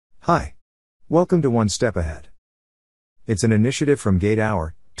Hi. Welcome to One Step Ahead. It's an initiative from Gate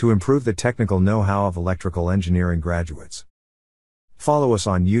Hour to improve the technical know-how of electrical engineering graduates. Follow us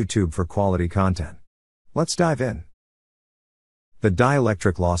on YouTube for quality content. Let's dive in. The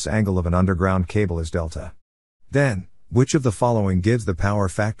dielectric loss angle of an underground cable is delta. Then, which of the following gives the power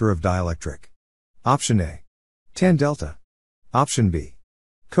factor of dielectric? Option A. Tan delta. Option B.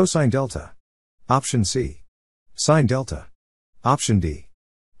 Cosine delta. Option C. Sine delta. Option D.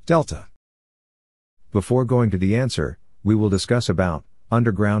 Delta. Before going to the answer, we will discuss about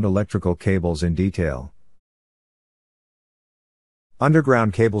underground electrical cables in detail.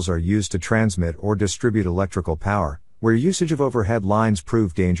 Underground cables are used to transmit or distribute electrical power, where usage of overhead lines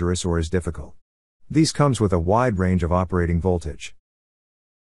prove dangerous or is difficult. These comes with a wide range of operating voltage.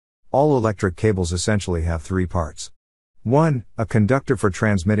 All electric cables essentially have three parts. 1. A conductor for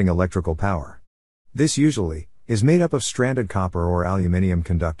transmitting electrical power. This usually is made up of stranded copper or aluminum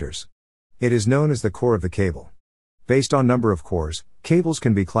conductors. It is known as the core of the cable. Based on number of cores, cables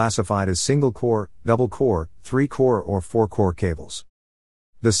can be classified as single core, double core, 3-core or 4-core cables.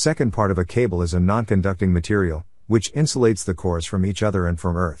 The second part of a cable is a non-conducting material, which insulates the cores from each other and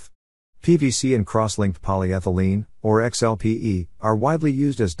from earth. PVC and cross-linked polyethylene, or XLPE, are widely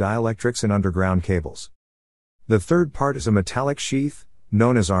used as dielectrics in underground cables. The third part is a metallic sheath,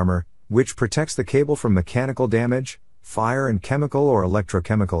 known as armor, which protects the cable from mechanical damage, fire and chemical or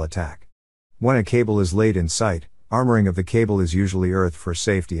electrochemical attack. When a cable is laid in sight, armoring of the cable is usually earth for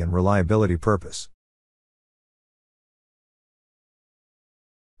safety and reliability purpose.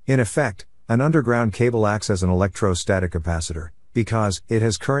 In effect, an underground cable acts as an electrostatic capacitor, because it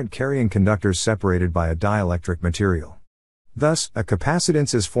has current carrying conductors separated by a dielectric material. Thus, a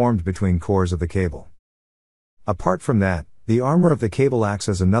capacitance is formed between cores of the cable. Apart from that, the armor of the cable acts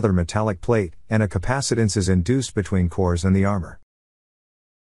as another metallic plate, and a capacitance is induced between cores and the armor.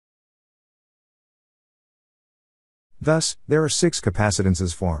 Thus, there are 6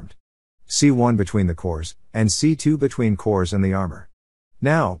 capacitances formed. C1 between the cores, and C2 between cores and the armor.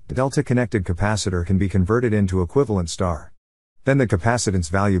 Now, the delta-connected capacitor can be converted into equivalent star. Then the capacitance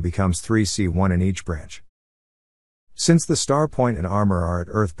value becomes 3C1 in each branch. Since the star point and armor are at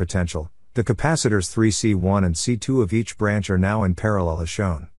earth potential, the capacitors 3C1 and C2 of each branch are now in parallel as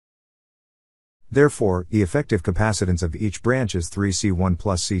shown. Therefore, the effective capacitance of each branch is 3C1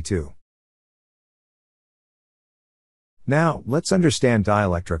 plus C2. Now, let's understand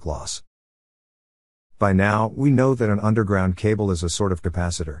dielectric loss. By now, we know that an underground cable is a sort of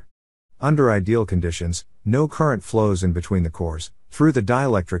capacitor. Under ideal conditions, no current flows in between the cores, through the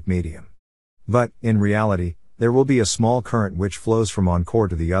dielectric medium. But, in reality, there will be a small current which flows from one core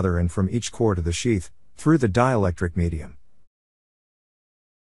to the other and from each core to the sheath, through the dielectric medium.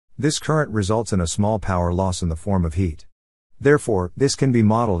 This current results in a small power loss in the form of heat. Therefore, this can be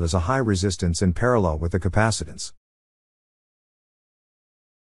modeled as a high resistance in parallel with the capacitance.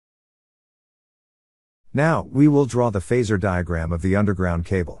 Now, we will draw the phasor diagram of the underground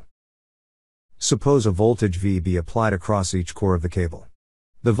cable. Suppose a voltage V be applied across each core of the cable.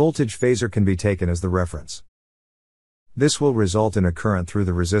 The voltage phasor can be taken as the reference. This will result in a current through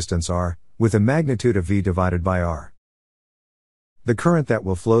the resistance R, with a magnitude of V divided by R. The current that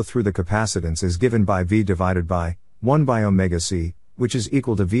will flow through the capacitance is given by V divided by 1 by omega C, which is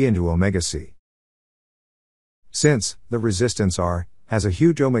equal to V into omega C. Since the resistance R has a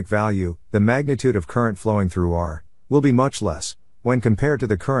huge ohmic value, the magnitude of current flowing through R will be much less when compared to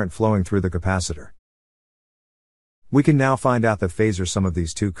the current flowing through the capacitor. We can now find out the phasor sum of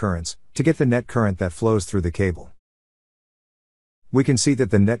these two currents to get the net current that flows through the cable. We can see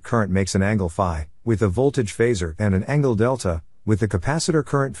that the net current makes an angle phi with the voltage phasor and an angle delta with the capacitor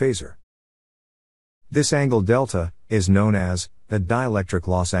current phasor. This angle delta is known as the dielectric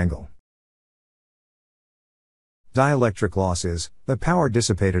loss angle. Dielectric loss is the power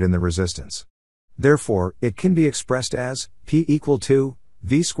dissipated in the resistance. Therefore, it can be expressed as P equal to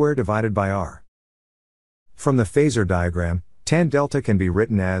V squared divided by R. From the phasor diagram, tan delta can be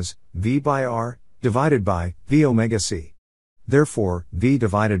written as V by R divided by V omega C. Therefore, V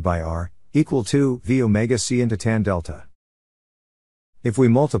divided by R equal to V omega C into tan delta. If we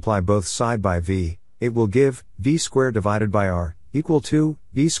multiply both sides by V, it will give V squared divided by R equal to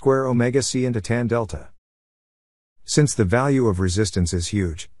V square omega C into tan delta. Since the value of resistance is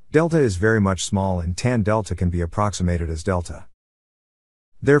huge, delta is very much small and tan delta can be approximated as delta.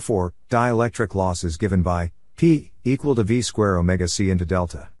 Therefore, dielectric loss is given by P equal to V square omega C into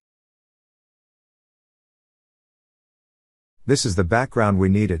delta. This is the background we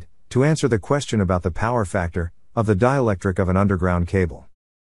needed to answer the question about the power factor of the dielectric of an underground cable.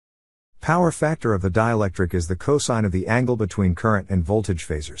 Power factor of the dielectric is the cosine of the angle between current and voltage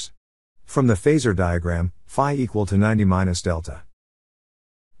phasors. From the phasor diagram, phi equal to 90 minus delta.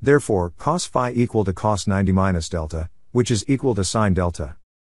 Therefore, cos phi equal to cos 90 minus delta, which is equal to sine delta.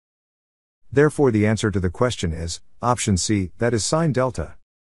 Therefore the answer to the question is, option C, that is sine delta.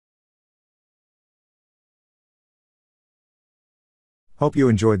 Hope you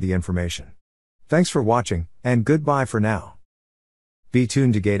enjoyed the information. Thanks for watching, and goodbye for now. Be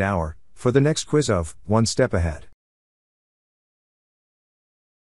tuned to Gate Hour for the next quiz of One Step Ahead.